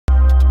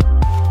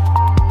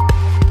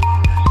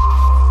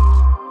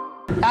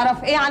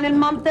ايه عن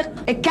المنطق؟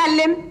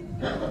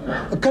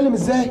 اتكلم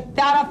ازاي؟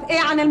 تعرف ايه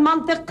عن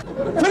المنطق؟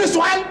 فين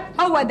السؤال؟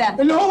 هو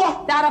ده اللي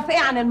هو تعرف ايه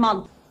عن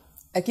المنطق؟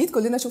 اكيد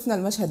كلنا شفنا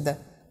المشهد ده،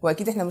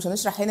 واكيد احنا مش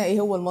هنشرح هنا ايه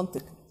هو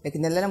المنطق،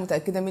 لكن اللي انا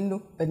متاكده منه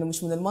انه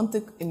مش من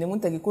المنطق ان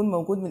منتج يكون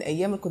موجود من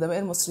ايام القدماء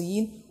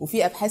المصريين،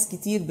 وفي ابحاث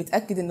كتير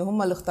بتاكد ان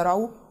هم اللي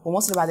اخترعوه،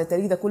 ومصر بعد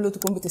التاريخ ده كله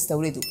تكون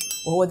بتستورده،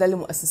 وهو ده اللي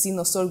مؤسسين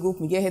نصار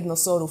جروب مجاهد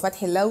نصار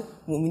وفتحي اللو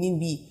مؤمنين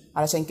بيه،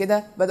 علشان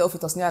كده بداوا في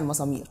تصنيع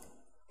المسامير.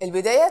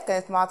 البدايه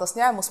كانت مع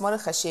تصنيع المسمار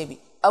الخشابي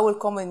او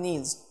الكومن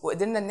نيلز،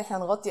 وقدرنا ان احنا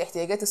نغطي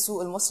احتياجات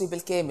السوق المصري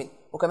بالكامل،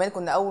 وكمان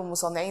كنا اول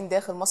مصنعين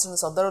داخل مصر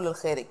نصدره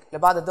للخارج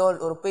لبعض الدول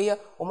الاوروبيه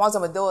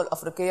ومعظم الدول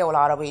الافريقيه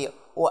والعربيه،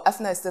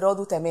 ووقفنا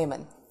استيراده تماما.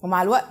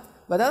 ومع الوقت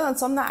بدأنا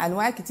نصنع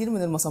أنواع كتير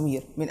من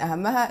المسامير، من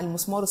أهمها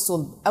المسمار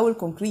الصلب أو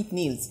الكونكريت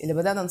نيلز اللي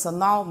بدأنا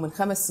نصنعه من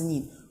 5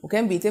 سنين،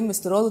 وكان بيتم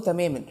استيراده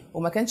تماما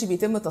وما كانش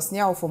بيتم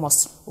تصنيعه في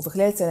مصر، وفي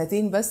خلال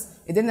 2 بس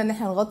قدرنا ان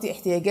احنا نغطي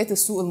احتياجات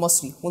السوق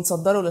المصري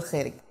ونصدره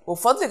للخارج.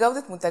 وبفضل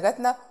جودة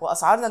منتجاتنا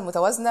وأسعارنا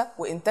المتوازنة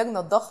وإنتاجنا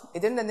الضخم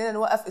قدرنا اننا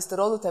نوقف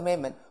استيراده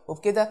تماما،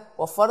 وبكده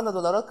وفرنا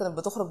دولارات كانت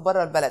بتخرج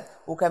بره البلد،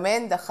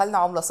 وكمان دخلنا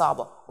عملة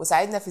صعبة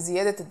وساعدنا في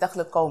زيادة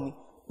الدخل القومي.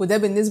 وده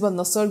بالنسبة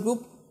لنصار جروب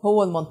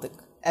هو المنطق.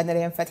 أنا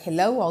ريهام فتحي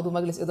اللو وعضو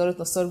مجلس إدارة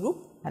نصار جروب.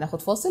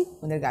 هناخد فاصل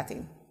ونرجع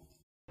تاني.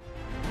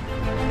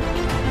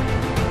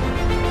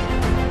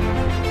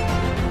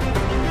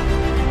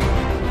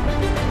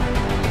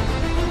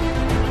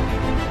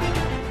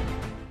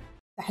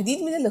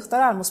 تحديد مين اللي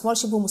اخترع المسمار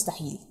شبه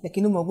مستحيل،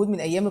 لكنه موجود من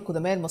أيام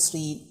القدماء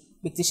المصريين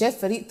باكتشاف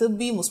فريق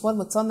طبي مسمار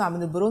متصنع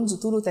من البرونز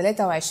طوله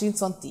 23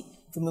 سم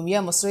في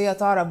مومياء مصرية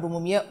تعرف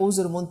بمومياء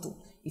أوزر مونتو.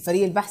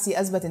 الفريق البحثي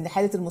أثبت إن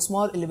حالة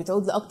المسمار اللي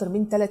بتعود لأكثر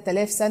من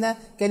 3000 سنة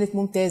كانت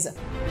ممتازة.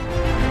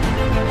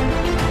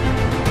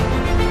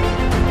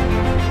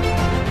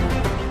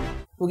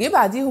 وجي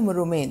بعديهم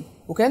الرومان،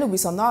 وكانوا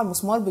بيصنعوا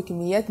المسمار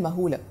بكميات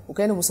مهولة،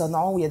 وكانوا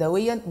بيصنعوه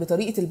يدويا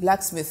بطريقة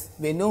البلاك سميث،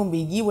 بأنهم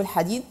بيجيبوا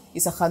الحديد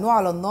يسخنوه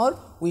على النار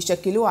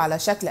ويشكلوه على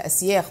شكل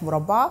أسياخ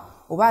مربعة،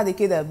 وبعد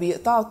كده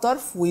بيقطعوا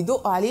الطرف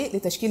ويدقوا عليه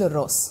لتشكيل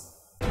الراس.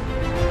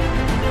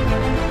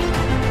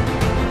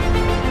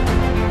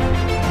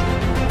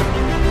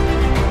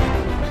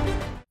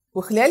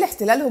 وخلال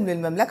احتلالهم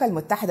للمملكة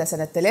المتحدة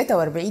سنة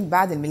 43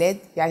 بعد الميلاد،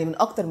 يعني من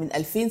أكتر من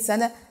 2000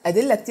 سنة،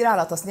 أدلة كتير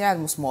على تصنيع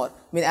المسمار،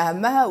 من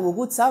أهمها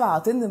وجود 7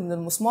 طن من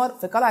المسمار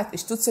في قلعة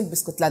اشتوتسل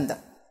باسكتلندا.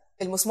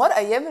 المسمار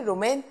أيام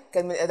الرومان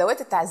كان من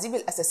أدوات التعذيب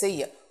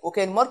الأساسية،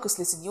 وكان ماركوس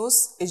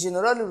ليسينيوس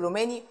الجنرال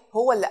الروماني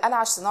هو اللي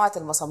أنعش صناعة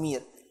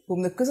المسامير.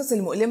 ومن القصص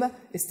المؤلمة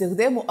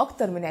استخدامه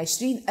أكتر من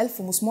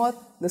 20,000 مسمار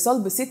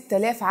لصلب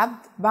 6000 عبد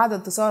بعد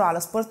انتصاره على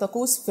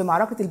سبارتاكوس في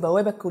معركة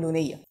البوابة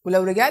الكولونية.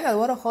 ولو رجعنا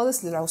لورا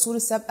خالص للعصور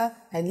السابقة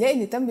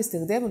هنلاقي إن تم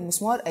استخدام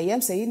المسمار أيام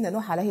سيدنا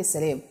نوح عليه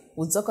السلام،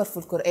 واتذكر في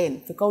القرآن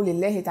في قول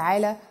الله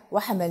تعالى: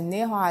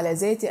 وحملناه على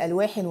ذات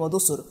ألواح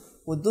ودسر،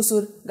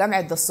 والدسر جمع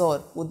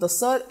الدسار،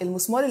 والدسار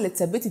المسمار اللي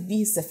اتثبتت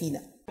به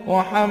السفينة.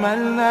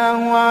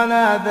 وحملناه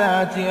على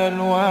ذات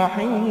ألواح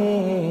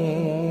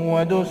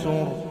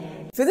ودسر.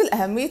 فضل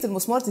أهمية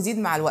المسمار تزيد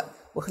مع الوقت،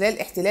 وخلال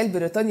احتلال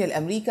بريطانيا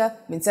لأمريكا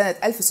من سنة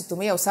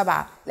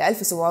 1607 ل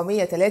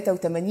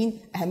 1783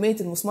 أهمية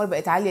المسمار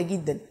بقت عالية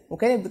جدا،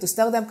 وكانت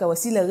بتستخدم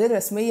كوسيلة غير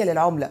رسمية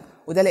للعملة،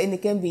 وده لأن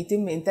كان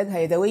بيتم إنتاجها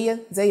يدويا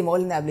زي ما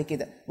قلنا قبل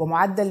كده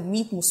بمعدل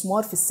 100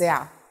 مسمار في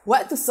الساعة.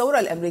 وقت الثورة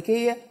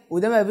الأمريكية،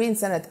 وده ما بين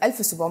سنة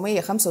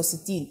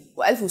 1765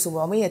 و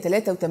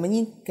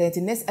 1783، كانت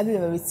الناس قبل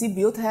ما بتسيب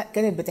بيوتها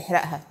كانت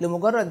بتحرقها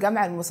لمجرد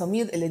جمع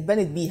المسامير اللي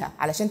اتبنت بيها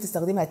علشان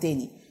تستخدمها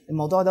تاني.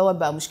 الموضوع دوت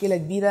بقى مشكلة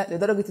كبيرة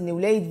لدرجة ان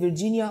ولاية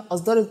فيرجينيا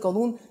اصدرت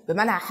قانون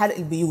بمنع حرق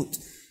البيوت.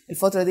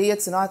 الفترة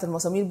ديت صناعة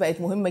المسامير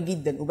بقت مهمة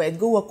جدا، وبقت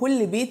جوه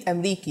كل بيت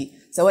امريكي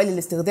سواء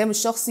للاستخدام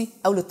الشخصي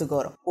او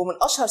للتجارة. ومن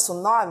اشهر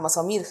صناع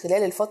المسامير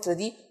خلال الفترة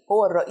دي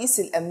هو الرئيس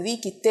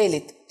الامريكي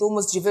الثالث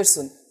توماس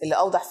جيفرسون، اللي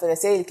اوضح في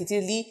رسائل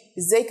كتير ليه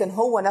ازاي كان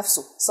هو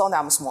نفسه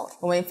صانع مسمار.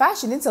 وما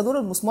ينفعش ننسى دور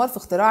المسمار في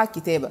اختراع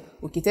الكتابة،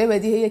 والكتابة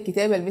دي هي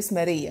الكتابة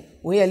المسمارية،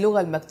 وهي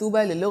اللغة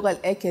المكتوبة للغة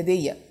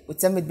الأكادية،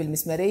 واتسمت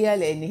بالمسمارية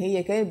لأن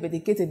هي كانت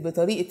بتتكتب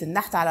بطريقة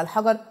النحت على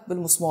الحجر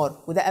بالمسمار،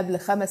 وده قبل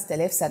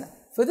 5000 سنة.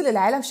 فضل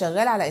العالم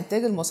شغال على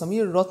إنتاج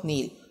المسامير الرات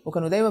نيل،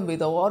 وكانوا دايما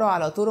بيدوروا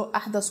على طرق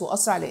أحدث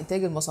وأسرع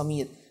لإنتاج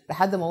المسامير،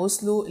 لحد ما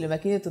وصلوا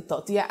لماكينة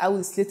التقطيع أو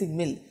السليتنج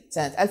ميل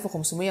سنة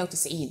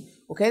 1590،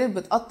 وكانت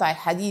بتقطع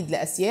الحديد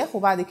لأسياخ،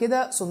 وبعد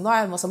كده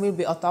صناع المسامير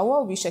بيقطعوها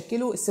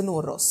وبيشكلوا السن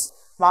والراس.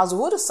 مع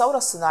ظهور الثورة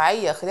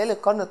الصناعية خلال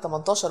القرن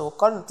ال18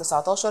 والقرن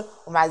ال19،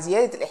 ومع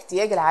زيادة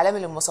الاحتياج العالمي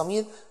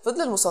للمسامير،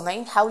 فضل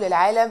المصنعين حول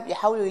العالم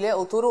يحاولوا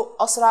يلاقوا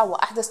طرق أسرع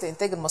وأحدث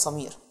لإنتاج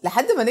المسامير،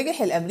 لحد ما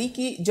نجح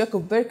الأمريكي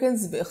جاكوب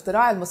بيركنز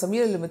باختراع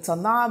المسامير اللي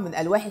متصنعة من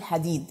ألواح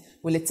الحديد،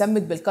 واللي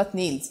اتسمت بالكات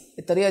نيلز.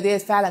 الطريقة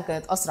ديت فعلا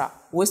كانت أسرع،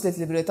 ووصلت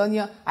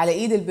لبريطانيا على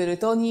إيد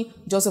البريطاني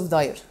جوزيف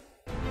داير.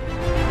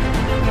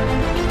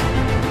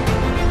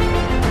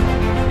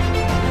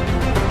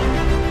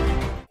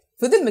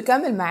 فضل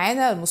مكمل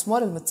معانا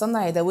المسمار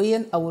المتصنع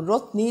يدويا او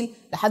الرات نيل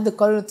لحد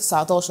القرن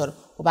ال19،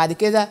 وبعد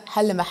كده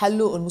حل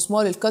محله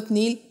المسمار الكات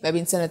نيل ما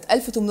بين سنة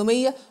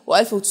 1800 و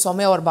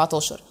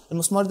 1914.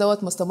 المسمار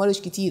دوت ما استمرش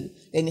كتير،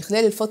 لأن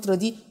خلال الفترة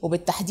دي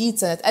وبالتحديد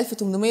سنة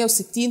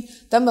 1860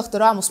 تم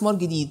اختراع مسمار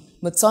جديد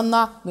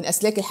متصنع من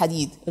أسلاك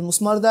الحديد.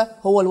 المسمار ده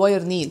هو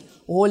الواير نيل،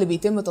 وهو اللي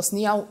بيتم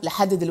تصنيعه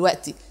لحد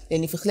دلوقتي،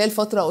 لأن في خلال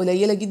فترة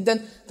قليلة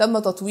جدا تم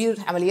تطوير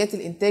عمليات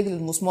الإنتاج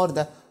للمسمار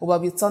ده، وبقى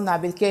بيتصنع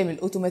بالكامل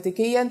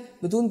أوتوماتيكيا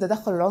بدون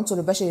تدخل العنصر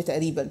البشري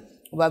تقريبا،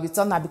 وبقى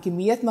بيتصنع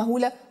بكميات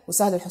مهولة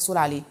وسهل الحصول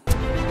عليه.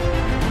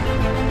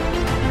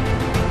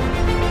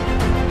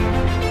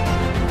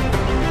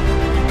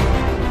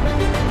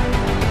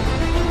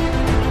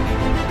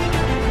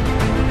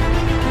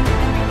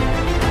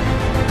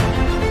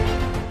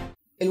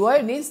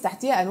 الواير نيلز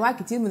تحتيها انواع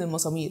كتير من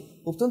المسامير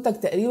وبتنتج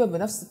تقريبا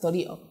بنفس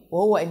الطريقه،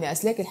 وهو ان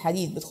اسلاك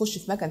الحديد بتخش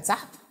في مكان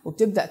سحب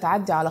وبتبدا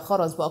تعدي على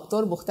خرز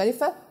باقطار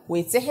مختلفه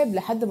ويتسحب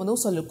لحد ما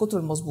نوصل للقطر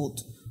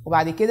المظبوط،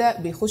 وبعد كده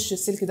بيخش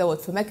السلك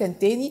دوت في مكان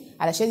تاني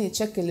علشان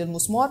يتشكل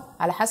للمسمار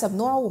على حسب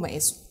نوعه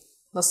ومقاسه.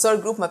 نصار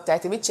جروب ما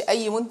بتعتمدش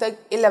اي منتج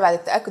الا بعد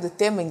التاكد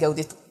التام من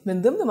جودته.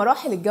 من ضمن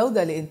مراحل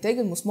الجوده لانتاج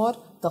المسمار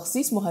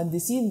تخصيص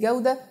مهندسين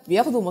جوده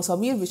بياخدوا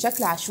مسامير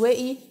بشكل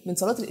عشوائي من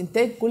صالات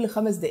الانتاج كل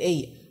 5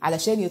 دقائق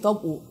علشان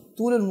يطبقوا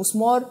طول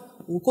المسمار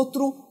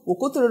وقطره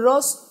وقطر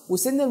الراس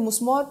وسن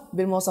المسمار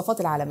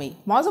بالمواصفات العالميه.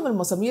 معظم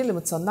المسامير اللي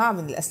متصنعه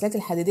من الاسلاك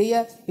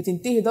الحديديه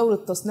بتنتهي دوره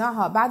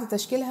تصنيعها بعد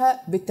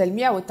تشكيلها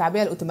بالتلميع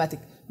والتعبئه الاوتوماتيك،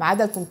 ما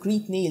عدا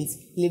الكونكريت نيلز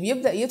اللي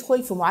بيبدا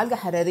يدخل في معالجه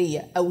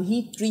حراريه او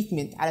هيت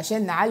تريتمنت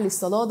علشان نعلي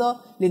الصلاده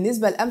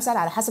للنسبه الامثل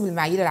على حسب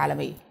المعايير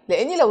العالميه،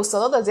 لان لو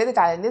الصلاده زادت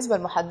على النسبه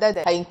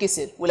المحدده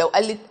هينكسر ولو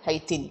قلت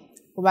هيتني.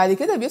 وبعد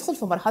كده بيدخل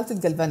في مرحله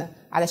الجلفنه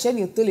علشان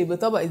يطلي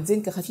بطبقه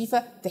زنك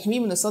خفيفه تحميه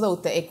من الصدى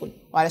والتاكل،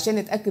 وعلشان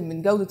نتاكد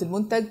من جوده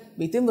المنتج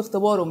بيتم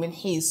اختباره من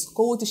حيث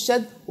قوه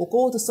الشد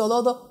وقوه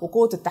الصلاده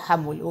وقوه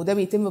التحمل، وده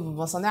بيتم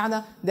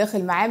بمصانعنا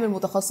داخل معامل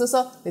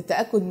متخصصه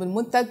للتاكد من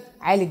منتج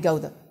عالي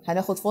الجوده.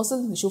 هناخد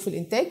فاصل نشوف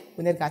الانتاج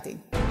ونرجع تاني.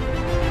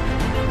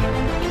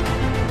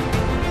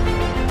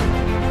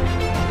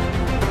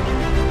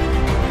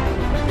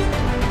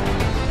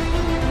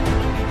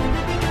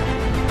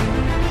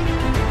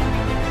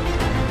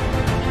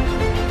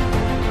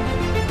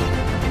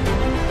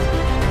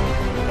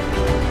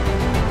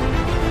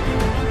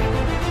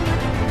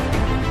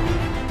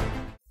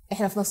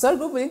 احنا في نصار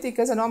جروب بننتج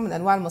كذا نوع من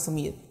انواع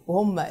المسامير،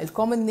 وهم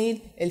الكومن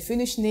نيل،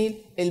 الفينش نيل،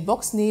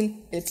 البوكس نيل،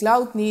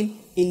 الكلاود نيل،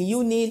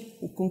 اليو نيل،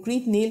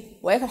 والكونكريت نيل،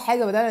 واخر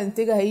حاجه بدانا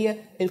ننتجها هي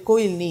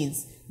الكويل نيلز.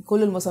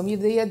 كل المسامير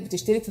ديت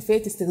بتشترك في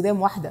فئه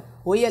استخدام واحده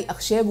وهي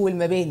الاخشاب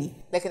والمباني،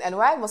 لكن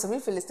انواع المسامير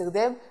في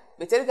الاستخدام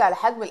بترجع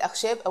لحجم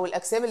الاخشاب او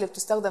الاجسام اللي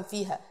بتستخدم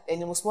فيها،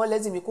 لان المسمار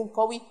لازم يكون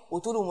قوي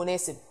وطوله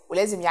مناسب،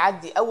 ولازم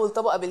يعدي اول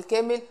طبقه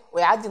بالكامل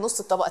ويعدي نص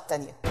الطبقه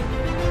الثانيه.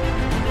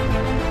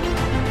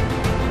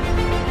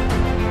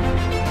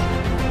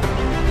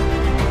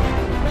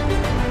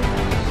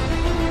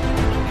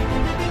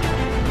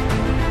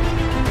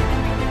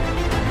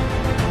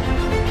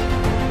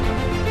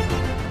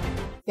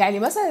 يعني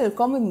مثلا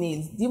الكومن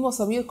نيلز دي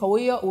مسامير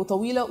قويه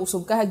وطويله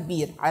وسمكها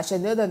كبير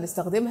علشان نقدر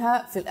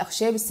نستخدمها في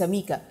الاخشاب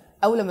السميكه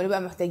او لما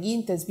نبقى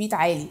محتاجين تثبيت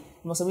عالي.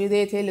 المسامير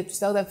ديت هي اللي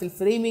بتستخدم في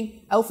الفريمنج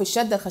او في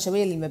الشده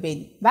الخشبيه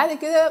للمباني. بعد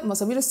كده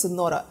مسامير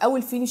الصناره او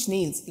الفينش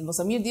نيلز،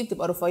 المسامير دي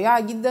بتبقى رفيعه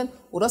جدا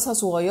وراسها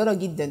صغيره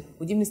جدا،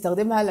 ودي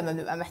بنستخدمها لما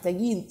بنبقى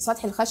محتاجين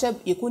سطح الخشب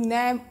يكون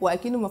ناعم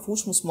واكنه ما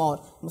فيهوش مسمار.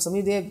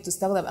 المسامير ديت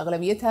بتستخدم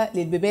اغلبيتها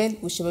للبيبان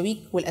والشبابيك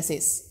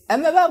والاساس.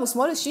 اما بقى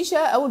مسمار الشيشه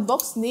او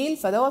البوكس نيل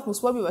فدوت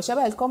مسمار بيبقى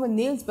شبه الكومن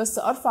نيلز بس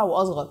ارفع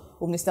واصغر،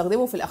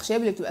 وبنستخدمه في الاخشاب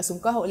اللي بتبقى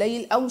سمكها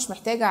قليل او مش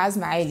محتاجه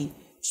عزم عالي.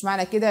 مش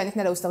معنى كده ان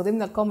احنا لو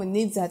استخدمنا الكومن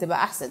نيلز هتبقى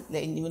احسن،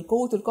 لان من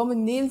قوه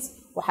الكومن نيلز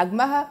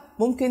وحجمها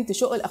ممكن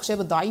تشق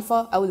الاخشاب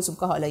الضعيفه او اللي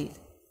سمكها قليل.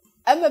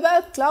 اما بقى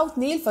الكلاود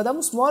نيل فده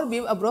مسمار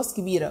بيبقى براس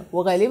كبيره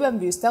وغالبا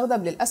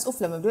بيستخدم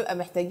للاسقف لما بنبقى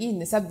محتاجين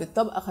نثبت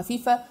طبقه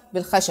خفيفه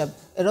بالخشب.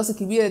 الراس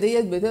الكبيره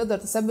ديت بتقدر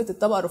تثبت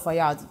الطبقه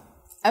الرفيعه دي.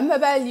 اما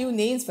بقى اليو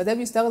نيلز فده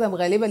بيستخدم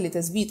غالبا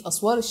لتثبيت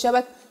اسوار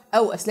الشبك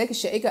او اسلاك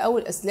الشائكه او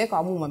الاسلاك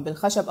عموما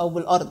بالخشب او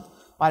بالارض،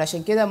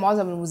 وعلشان كده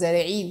معظم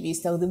المزارعين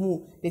بيستخدموه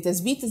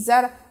لتثبيت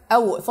الزرع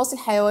او اقفاص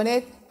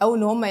الحيوانات او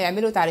ان هم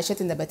يعملوا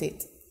تعريشات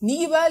النباتات.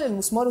 نيجي بقى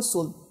للمسمار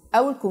الصلب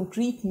او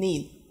الكونكريت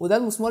نيل، وده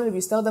المسمار اللي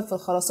بيستخدم في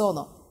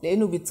الخرسانه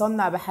لانه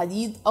بيتصنع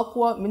بحديد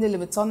اقوى من اللي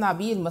بيتصنع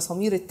بيه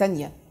المسامير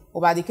التانية،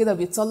 وبعد كده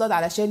بيتصلد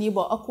علشان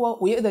يبقى اقوى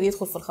ويقدر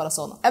يدخل في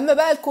الخرسانه. اما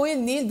بقى الكويل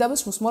نيل ده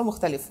مش مسمار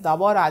مختلف، ده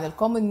عباره عن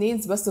الكومن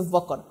نيلز بس في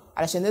بكر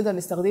علشان نقدر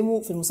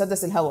نستخدمه في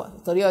المسدس الهواء.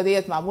 الطريقه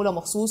ديت معموله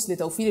مخصوص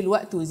لتوفير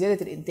الوقت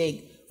وزياده الانتاج،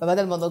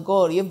 فبدل ما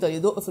النجار يفضل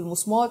يدق في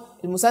المسمار،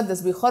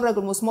 المسدس بيخرج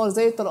المسمار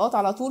زي الطلقات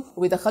على طول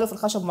وبيدخله في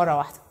الخشب مره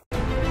واحده.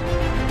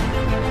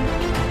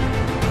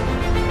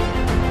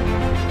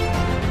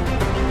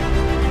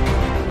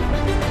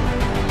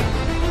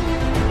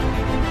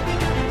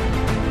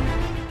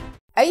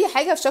 اي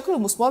حاجه في شكل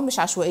المسمار مش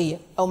عشوائيه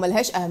او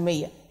ملهاش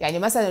اهميه، يعني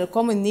مثلا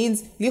الكومن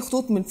نيلز ليه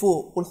خطوط من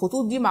فوق،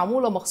 والخطوط دي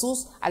معموله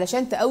مخصوص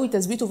علشان تقوي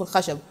تثبيته في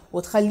الخشب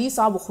وتخليه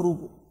صعب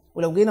خروجه.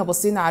 ولو جينا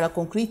بصينا على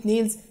كونكريت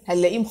نيلز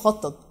هنلاقيه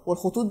مخطط،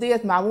 والخطوط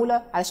ديت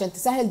معموله علشان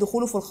تسهل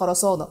دخوله في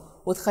الخرسانه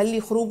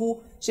وتخلي خروجه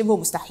شبه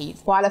مستحيل.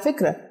 وعلى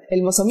فكرة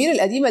المسامير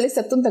القديمة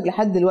لسه بتنتج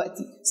لحد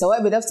دلوقتي،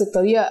 سواء بنفس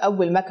الطريقة أو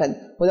بالمكن،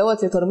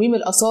 ودوت لترميم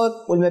الآثار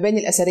والمباني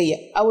الأثرية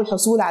أو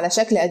الحصول على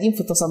شكل قديم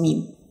في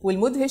التصاميم.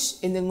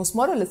 والمدهش إن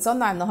المسمار اللي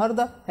اتصنع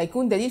النهاردة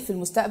هيكون دليل في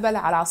المستقبل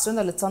على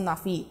عصرنا اللي اتصنع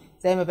فيه،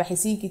 زي ما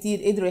باحثين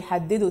كتير قدروا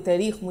يحددوا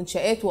تاريخ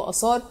منشآت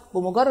وآثار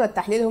بمجرد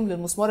تحليلهم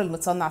للمسمار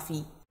المتصنع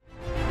فيه.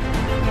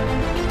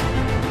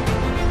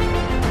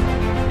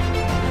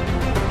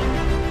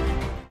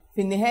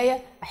 في النهاية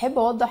أحب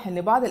أوضح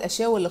إن بعض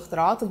الأشياء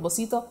والاختراعات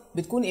البسيطة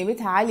بتكون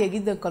قيمتها عالية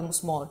جدا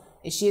كالمسمار.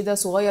 الشيء ده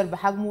صغير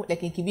بحجمه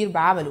لكن كبير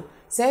بعمله،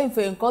 ساهم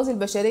في إنقاذ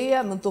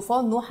البشرية من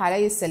طوفان نوح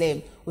عليه السلام،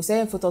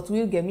 وساهم في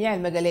تطوير جميع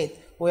المجالات،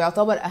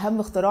 ويعتبر أهم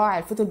اختراع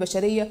عرفته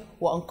البشرية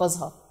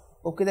وأنقذها.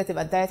 وبكده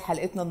تبقى انتهت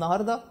حلقتنا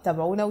النهارده.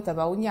 تابعونا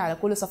وتابعوني على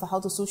كل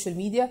صفحات السوشيال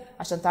ميديا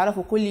عشان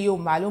تعرفوا كل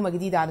يوم معلومة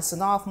جديدة عن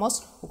الصناعة في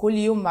مصر، وكل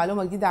يوم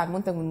معلومة جديدة عن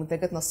منتج من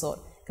منتجات نصار.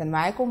 كان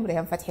معاكم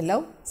ريهام فتحي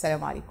اللو.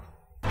 سلام عليكم.